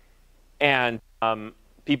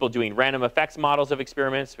 People doing random effects models of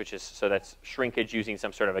experiments, so that's shrinkage using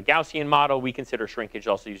some sort of a Gaussian model. We consider shrinkage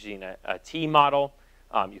also using a T model.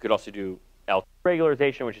 You could also do L2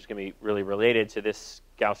 regularization, which is going to be really related to this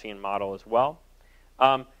Gaussian model as well.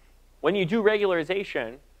 When you do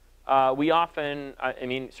regularization, we often,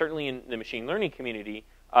 certainly in the machine learning community,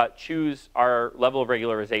 choose our level of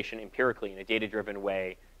regularization empirically in a data-driven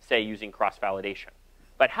way, say using cross-validation.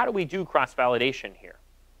 But how do we do cross-validation here,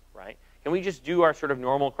 right? Can we just do our sort of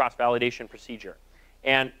normal cross-validation procedure?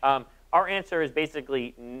 And our answer is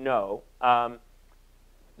basically no.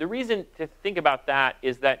 The reason to think about that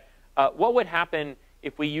is that what would happen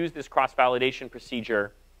if we use this cross-validation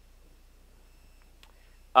procedure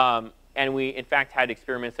and we, in fact, had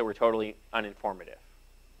experiments that were totally uninformative?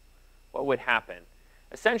 What would happen?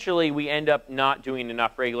 Essentially, we end up not doing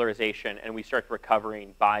enough regularization, and we start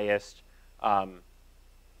recovering biased,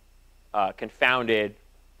 confounded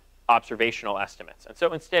observational estimates. And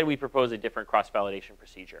so instead, we propose a different cross-validation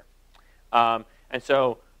procedure. And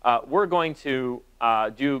so we're going to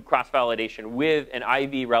do cross-validation with an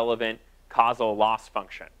IV-relevant causal loss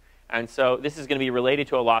function. And so this is going to be related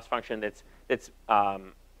to a loss function that's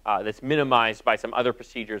minimized by some other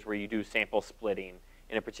procedures where you do sample splitting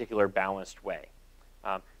in a particular balanced way.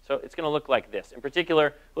 So it's going to look like this. In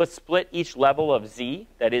particular, let's split each level of Z,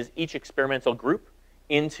 that is each experimental group,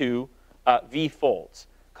 into V folds.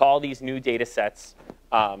 Call these new data sets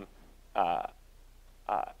X,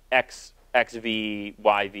 XV,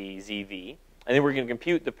 YV, ZV. And then we're going to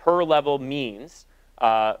compute the per level means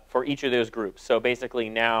for each of those groups. So basically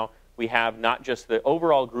now we have not just the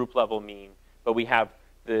overall group level mean, but we have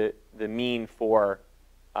the mean for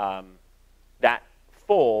that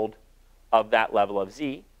fold of that level of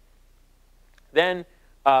Z. Then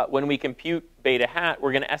when we compute beta hat,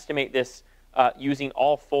 we're going to estimate this using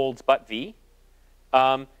all folds but V.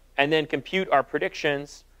 And then compute our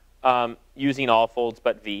predictions using all folds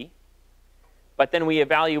but V. But then we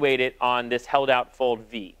evaluate it on this held out fold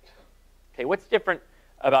V. Okay, what's different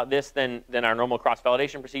about this than our normal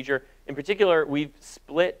cross-validation procedure? In particular, we've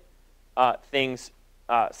split things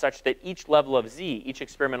such that each level of Z, each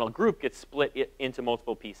experimental group, gets split into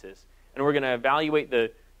multiple pieces. And we're going to evaluate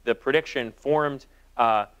the prediction formed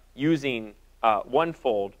using one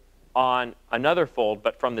fold on another fold,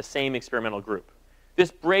 but from the same experimental group. This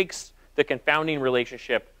breaks the confounding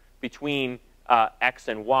relationship between X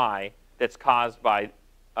and Y that's caused by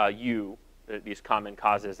U, these common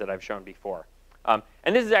causes that I've shown before. And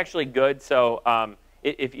this is actually good. So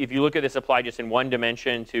if you look at this applied just in one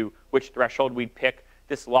dimension to which threshold we'd pick,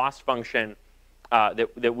 this loss function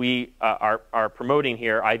that we are promoting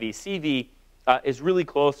here, IVCV, is really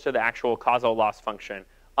close to the actual causal loss function,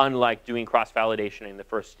 unlike doing cross-validation in the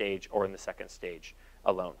first stage or in the second stage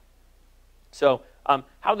alone. So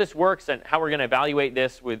how this works and how we're going to evaluate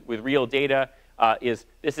this with real data is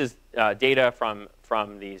this is data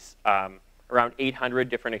from these around 800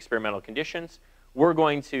 different experimental conditions. We're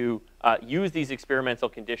going to use these experimental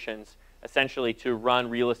conditions essentially to run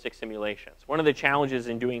realistic simulations. One of the challenges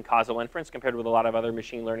in doing causal inference compared with a lot of other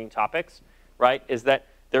machine learning topics, right, is that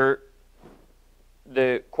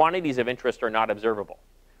the quantities of interest are not observable.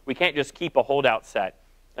 We can't just keep a holdout set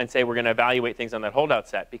and say we're going to evaluate things on that holdout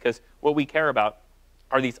set, because what we care about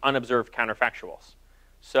are these unobserved counterfactuals.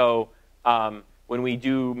 So when we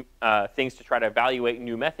do things to try to evaluate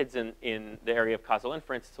new methods in the area of causal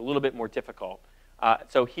inference, it's a little bit more difficult.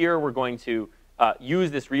 So here we're going to use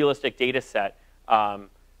this realistic data set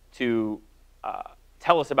to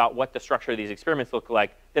tell us about what the structure of these experiments look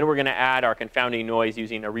like. Then we're going to add our confounding noise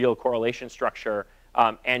using a real correlation structure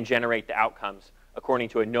and generate the outcomes according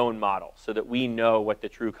to a known model so that we know what the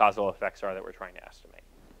true causal effects are that we're trying to estimate.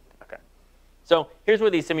 Okay. So here's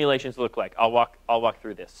what these simulations look like. I'll walk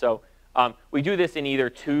through this. So we do this in either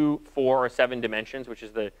 2, 4, or 7 dimensions, which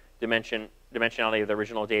is the dimensionality of the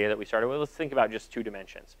original data that we started with. Let's think about just 2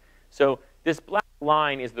 dimensions. So this black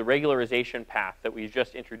line is the regularization path that we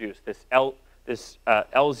just introduced, this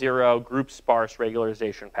L0 group sparse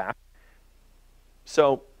regularization path.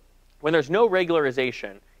 So when there's no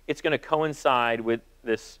regularization, it's going to coincide with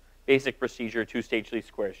this basic procedure, 2-stage least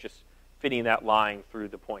squares, just fitting that line through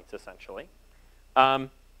the points, essentially.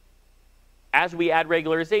 As we add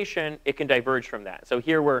regularization, it can diverge from that. So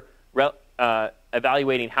here we're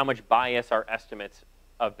evaluating how much bias our estimates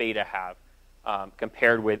of beta have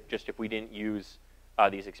compared with just if we didn't use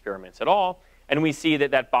these experiments at all. And we see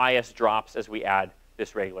that that bias drops as we add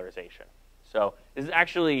this regularization. So this is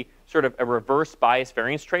actually sort of a reverse bias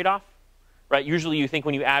variance trade-off. Right? Usually you think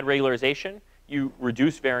when you add regularization, you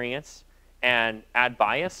reduce variance and add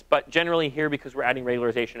bias. But generally here, because we're adding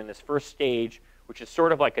regularization in this first stage, which is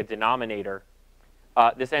sort of like a denominator,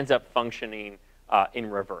 this ends up functioning in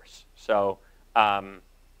reverse. So,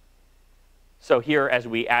 so here, as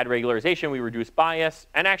we add regularization, we reduce bias.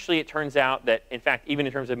 And actually, it turns out that, in fact, even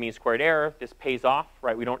in terms of mean squared error, this pays off.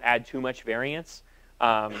 Right? We don't add too much variance.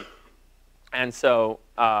 And so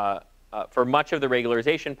for much of the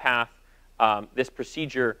regularization path, this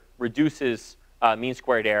procedure reduces mean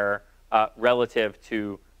squared error relative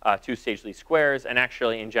to 2-stage least squares, and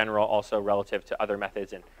actually, in general, also relative to other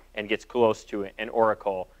methods, and gets close to an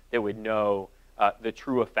oracle that would know the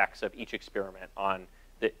true effects of each experiment on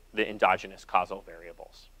the endogenous causal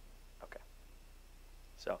variables. Okay.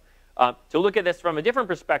 So to look at this from a different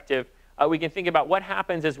perspective, we can think about what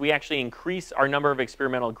happens as we actually increase our number of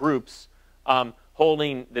experimental groups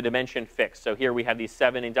holding the dimension fixed. So here we have these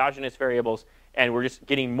 7 endogenous variables, and we're just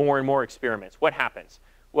getting more and more experiments. What happens?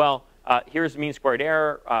 Well, here's mean squared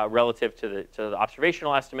error relative to the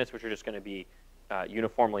observational estimates, which are just going to be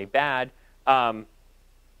uniformly bad.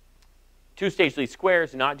 Two-stage least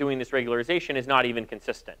squares, not doing this regularization, is not even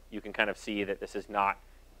consistent. You can kind of see that this is not,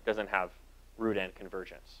 doesn't have root end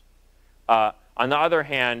convergence. On the other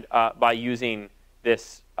hand, by using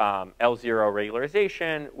this L0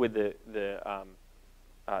 regularization with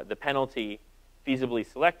the penalty feasibly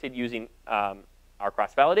selected using our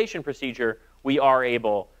cross-validation procedure, we are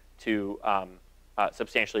able to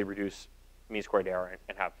substantially reduce mean squared error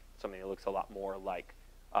and have something that looks a lot more like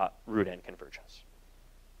root end convergence.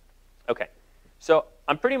 Okay, so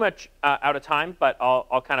I'm pretty much out of time, but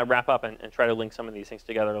I'll kind of wrap up and try to link some of these things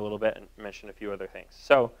together a little bit and mention a few other things.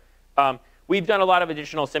 So we've done a lot of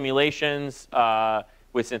additional simulations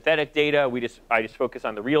with synthetic data. I just focus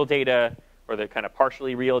on the real data, or the kind of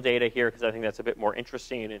partially real data here, because I think that's a bit more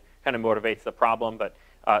interesting and kind of motivates the problem. But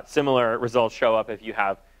similar results show up if you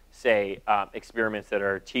have, say, experiments that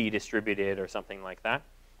are t-distributed or something like that.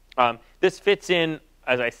 This fits in,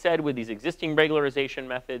 as I said, with these existing regularization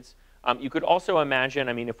methods. You could also imagine,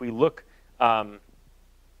 I mean, if we look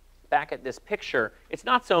back at this picture, it's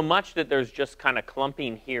not so much that there's just kind of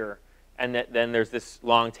clumping here and that then there's this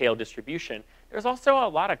long tail distribution. There's also a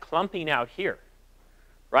lot of clumping out here,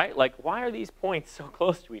 right? Like, why are these points so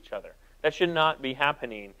close to each other? That should not be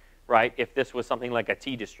happening, right, if this was something like a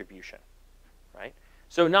t-distribution, right?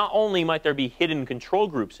 So not only might there be hidden control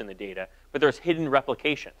groups in the data, but there's hidden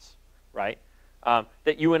replications, right?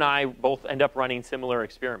 That you and I both end up running similar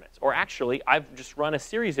experiments. Or actually, I've just run a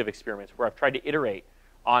series of experiments where I've tried to iterate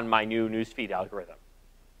on my new newsfeed algorithm,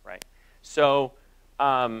 right? So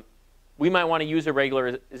we might want to use a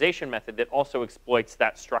regularization method that also exploits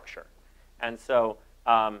that structure. And so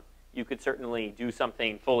you could certainly do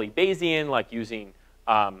something fully Bayesian, like using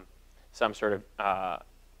some sort of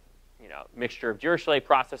mixture of Dirichlet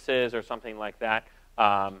processes or something like that.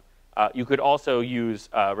 You could also use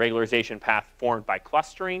a regularization path formed by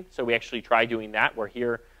clustering. So we actually try doing that, where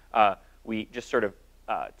here we just sort of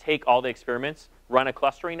take all the experiments, run a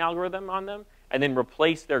clustering algorithm on them, and then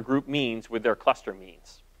replace their group means with their cluster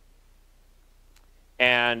means.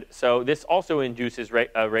 And so this also induces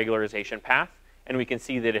a regularization path, and we can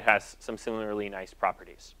see that it has some similarly nice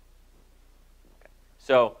properties. Okay.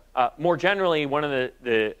 So more generally, one of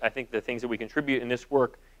I think the things that we contribute in this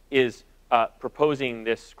work is proposing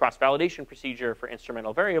this cross-validation procedure for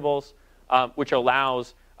instrumental variables, which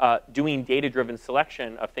allows doing data-driven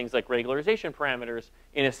selection of things like regularization parameters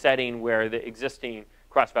in a setting where the existing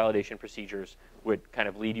cross-validation procedures would kind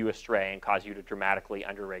of lead you astray and cause you to dramatically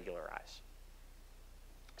under-regularize.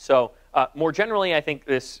 So more generally, I think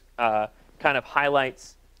this kind of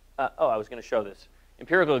highlights, I was going to show this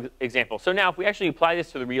empirical example. So now if we actually apply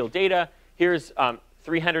this to the real data, here's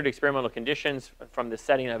 300 experimental conditions from the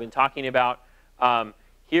setting I've been talking about.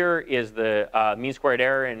 Here is the mean squared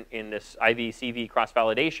error in this IV-CV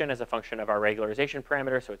cross-validation as a function of our regularization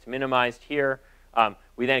parameter, so it's minimized here.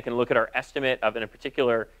 We then can look at our estimate of a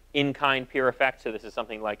particular in-kind peer effect. So this is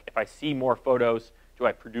something like, if I see more photos, do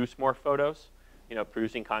I produce more photos?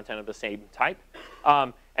 Producing content of the same type.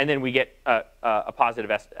 And then we get a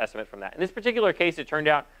positive estimate from that. In this particular case, it turned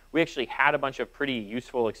out we actually had a bunch of pretty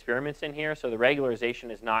useful experiments in here, so the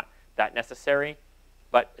regularization is not that necessary.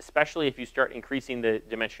 But especially if you start increasing the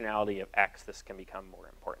dimensionality of X, this can become more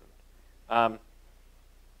important.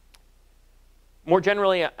 More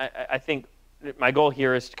generally, I think my goal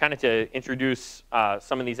here is kind of to introduce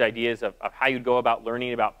some of these ideas of how you'd go about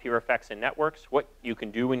learning about peer effects in networks, what you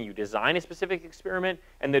can do when you design a specific experiment,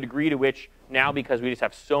 and the degree to which now, because we just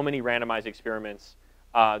have so many randomized experiments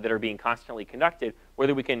that are being constantly conducted,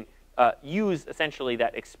 whether we can use essentially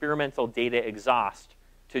that experimental data exhaust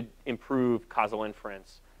to improve causal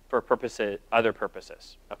inference for other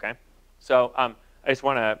purposes. Okay, so I just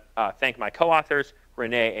want to thank my co-authors,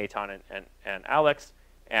 Renee, Eitan, and Alex,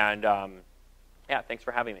 and yeah, thanks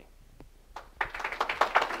for having me.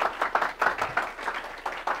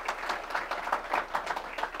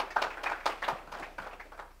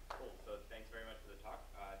 Cool. So thanks very much for the talk.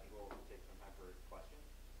 I think we'll take some time for questions.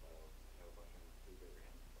 So if you have a question, please raise your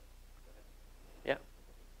hand. Go ahead. Yeah.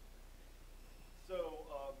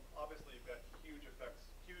 So obviously you've got huge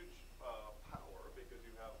effects, huge power, because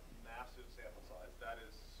you have massive sample size. That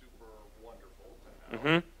is super wonderful to have.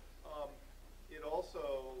 Mm-hmm. It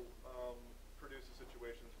also produces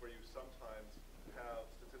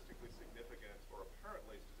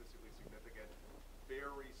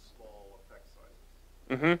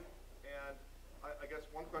And I guess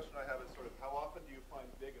one question I have is sort of how often do you find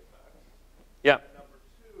big effects? Yeah. And number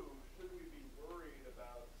two, should we be worried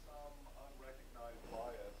about some unrecognized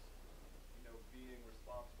bias, being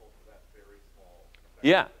responsible for that very small effect?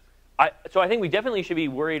 Yeah. So I think we definitely should be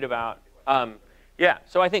worried about, yeah.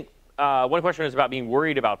 So I think one question is about being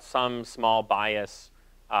worried about some small bias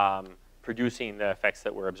producing the effects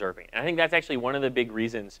that we're observing. And I think that's actually one of the big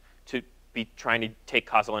reasons to be trying to take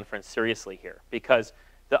causal inference seriously here, because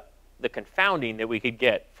the confounding that we could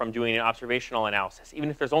get from doing an observational analysis, even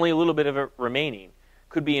if there's only a little bit of it remaining,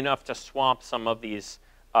 could be enough to swamp some of these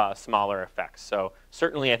smaller effects. So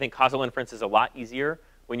certainly I think causal inference is a lot easier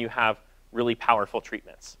when you have really powerful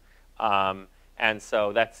treatments. And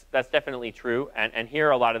so that's definitely true. And here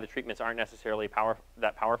a lot of the treatments aren't necessarily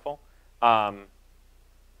that powerful.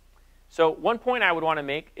 So one point I would want to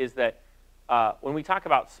make is that when we talk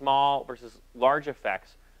about small versus large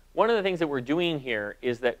effects, one of the things that we're doing here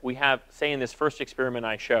is that we have, say in this first experiment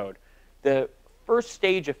I showed, the first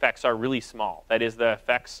stage effects are really small. That is the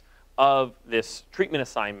effects of this treatment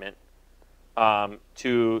assignment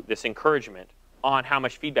to this encouragement on how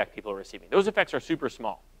much feedback people are receiving. Those effects are super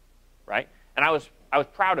small, right? And I was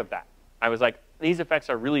proud of that. I was like, these effects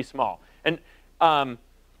are really small. And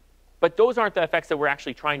but those aren't the effects that we're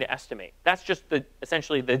actually trying to estimate. That's just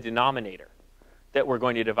essentially the denominator that we're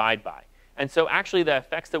going to divide by. And so actually the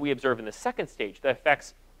effects that we observe in the second stage, the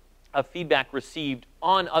effects of feedback received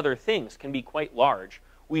on other things, can be quite large.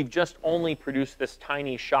 We've just only produced this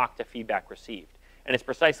tiny shock to feedback received. And it's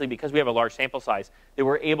precisely because we have a large sample size that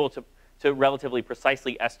we're able to relatively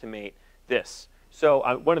precisely estimate this.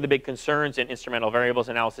 So one of the big concerns in instrumental variables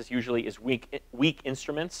analysis usually is weak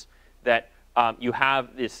instruments, that you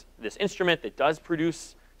have this instrument that does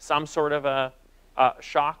produce some sort of a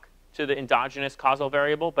shock to the endogenous causal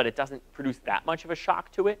variable, but it doesn't produce that much of a shock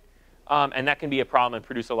to it. And that can be a problem and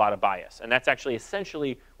produce a lot of bias. And that's actually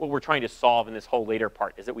essentially what we're trying to solve in this whole later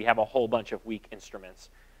part, is that we have a whole bunch of weak instruments,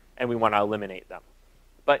 and we want to eliminate them.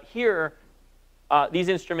 But here, these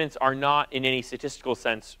instruments are not in any statistical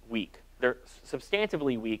sense weak. They're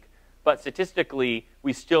substantively weak, but statistically,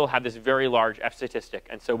 we still have this very large F statistic,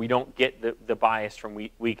 and so we don't get the bias from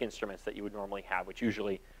weak instruments that you would normally have, which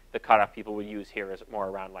usually the cutoff people would use here is more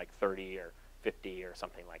around like 30 or 50 or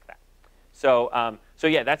something like that. So, so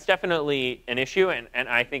yeah, that's definitely an issue, and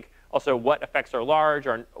I think also what effects are large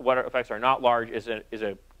or what effects are not large is a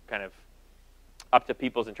kind of up to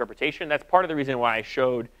people's interpretation. That's part of the reason why I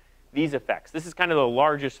showed these effects. This is kind of the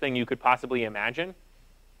largest thing you could possibly imagine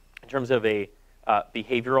in terms of a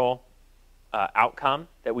behavioral outcome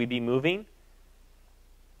that we'd be moving.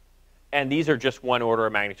 And these are just one order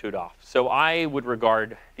of magnitude off. So I would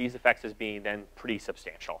regard these effects as being then pretty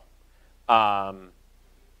substantial.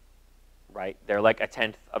 Right? They're like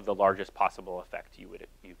 1/10 of the largest possible effect you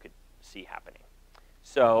could see happening.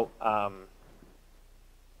 So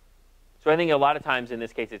so I think a lot of times in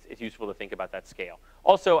this case it's useful to think about that scale.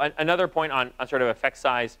 Also, another point on sort of effect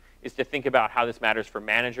size is to think about how this matters for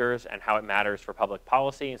managers and how it matters for public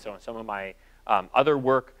policy. And so in some of my other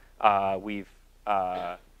work, we've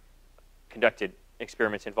conducted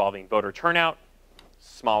experiments involving voter turnout,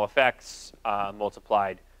 small effects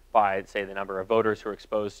multiplied by, say, the number of voters who are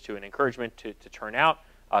exposed to an encouragement to turn out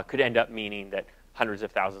could end up meaning that hundreds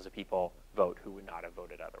of thousands of people vote who would not have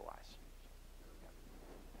voted otherwise.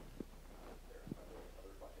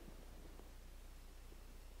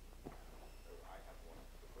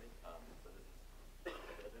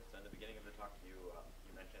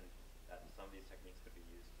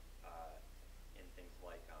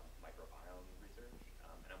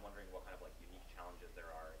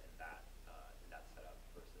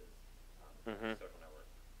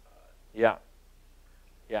 Yeah,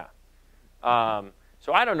 yeah.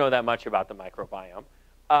 So I don't know that much about the microbiome.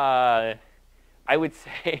 I would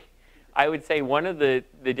say one of the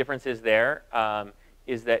differences there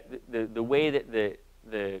is that the way that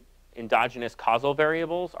the endogenous causal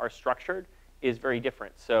variables are structured is very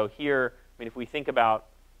different. So here, I mean, if we think about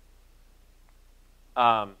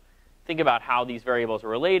how these variables are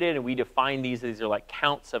related, and we define these are like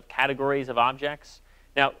counts of categories of objects.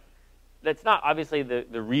 Now, that's not obviously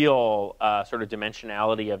the real sort of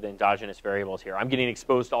dimensionality of the endogenous variables here. I'm getting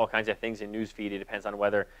exposed to all kinds of things in newsfeed. It depends on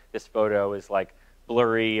whether this photo is like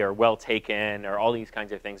blurry or well taken, or all these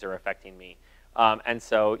kinds of things are affecting me. And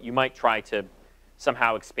so you might try to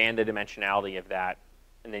somehow expand the dimensionality of that,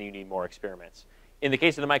 and then you need more experiments. In the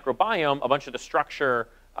case of the microbiome, a bunch of the structure,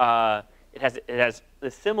 it has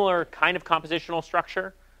a similar kind of compositional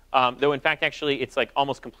structure, though in fact actually it's like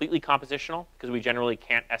almost completely compositional, because we generally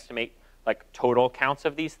can't estimate like total counts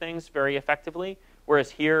of these things very effectively, Whereas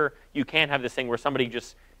here, you can have this thing where somebody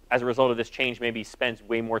just, as a result of this change, maybe spends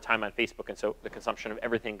way more time on Facebook, and so the consumption of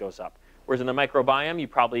everything goes up. Whereas in the microbiome, you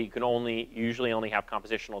probably can usually only have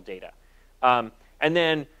compositional data. And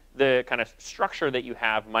then the kind of structure that you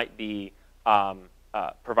have might be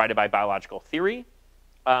provided by biological theory.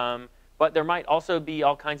 But there might also be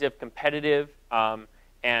all kinds of competitive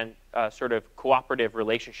and sort of cooperative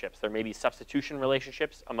relationships. There may be substitution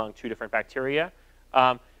relationships among two different bacteria.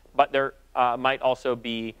 But there might also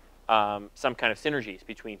be some kind of synergies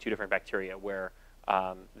between two different bacteria where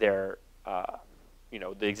the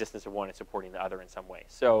existence of one is supporting the other in some way.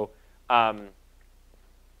 So, so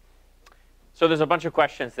there's a bunch of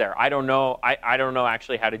questions there. I don't know. I don't know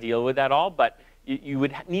actually how to deal with that all, but you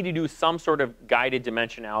would need to do some sort of guided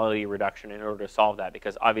dimensionality reduction in order to solve that,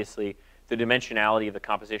 because obviously the dimensionality of the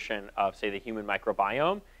composition of, say, the human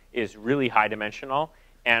microbiome is really high dimensional,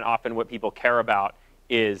 and often what people care about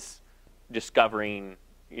is discovering,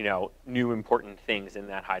 new important things in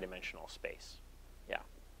that high dimensional space. Yeah.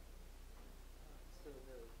 So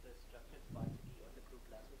the structured sparsity or the group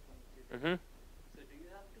lasso thing. Mm-hmm. So do you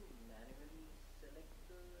have to manually select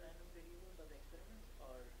the random variables of the experiments,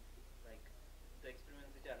 or like the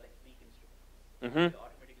experiments which are like weak instruments, Mm-hmm. they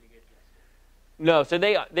automatically get clustered? No, so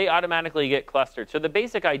they automatically get clustered. So the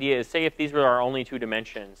basic idea is, say if these were our only two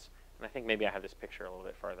dimensions, and I think maybe I have this picture a little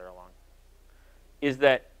bit farther along, is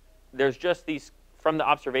that there's just these, from the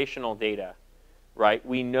observational data, right,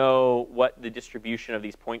 we know what the distribution of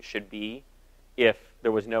these points should be if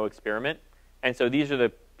there was no experiment. And so these are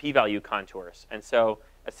the p-value contours. And so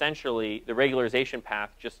essentially, the regularization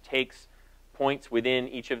path just takes points within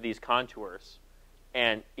each of these contours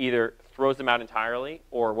and either throws them out entirely,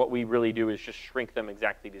 or what we really do is just shrink them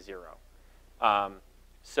exactly to 0. And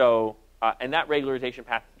that regularization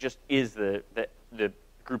path just is the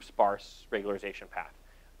group sparse regularization path.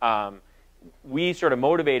 We sort of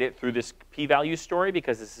motivate it through this p-value story,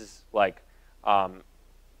 because this is like,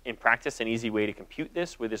 in practice, an easy way to compute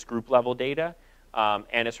this with this group level data.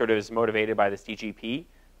 And it sort of is motivated by this DGP,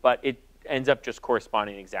 but it ends up just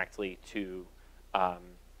corresponding exactly to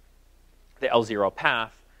the L0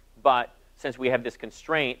 path. But since we have this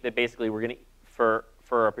constraint that basically we're going to,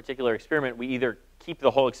 for a particular experiment, we either keep the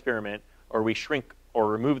whole experiment, or we shrink or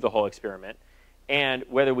remove the whole experiment. And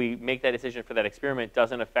whether we make that decision for that experiment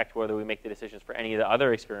doesn't affect whether we make the decisions for any of the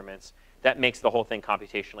other experiments. That makes the whole thing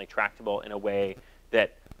computationally tractable in a way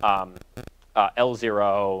that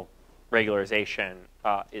L0 regularization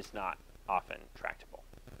is not often tractable.